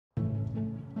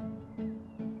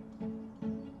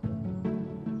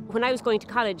When I was going to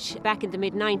college back in the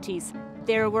mid-90s,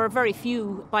 there were very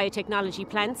few biotechnology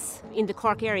plants in the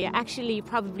Cork area, actually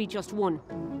probably just one.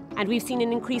 And we've seen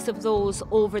an increase of those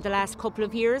over the last couple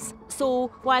of years. So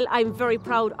while I'm very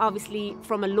proud, obviously,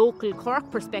 from a local Cork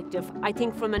perspective, I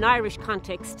think from an Irish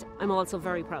context, I'm also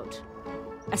very proud.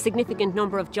 A significant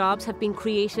number of jobs have been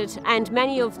created, and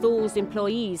many of those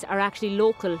employees are actually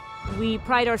local. We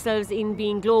pride ourselves in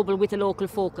being global with a local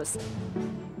focus.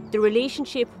 The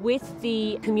relationship with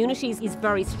the communities is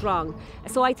very strong.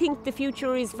 So I think the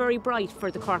future is very bright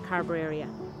for the Cork Harbour area.